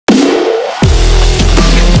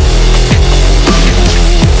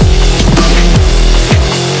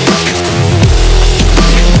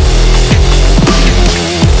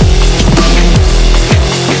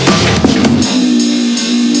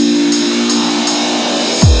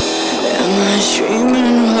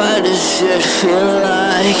Does it feel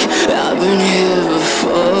like I've been here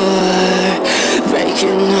before?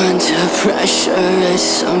 Breaking under pressure is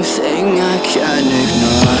something I can't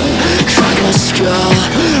ignore. Crack my skull,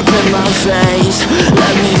 rip my veins,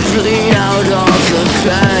 let me bleed out all the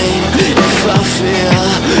pain. If I feel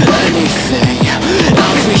anything,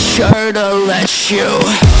 I'll be sure to let you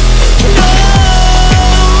know.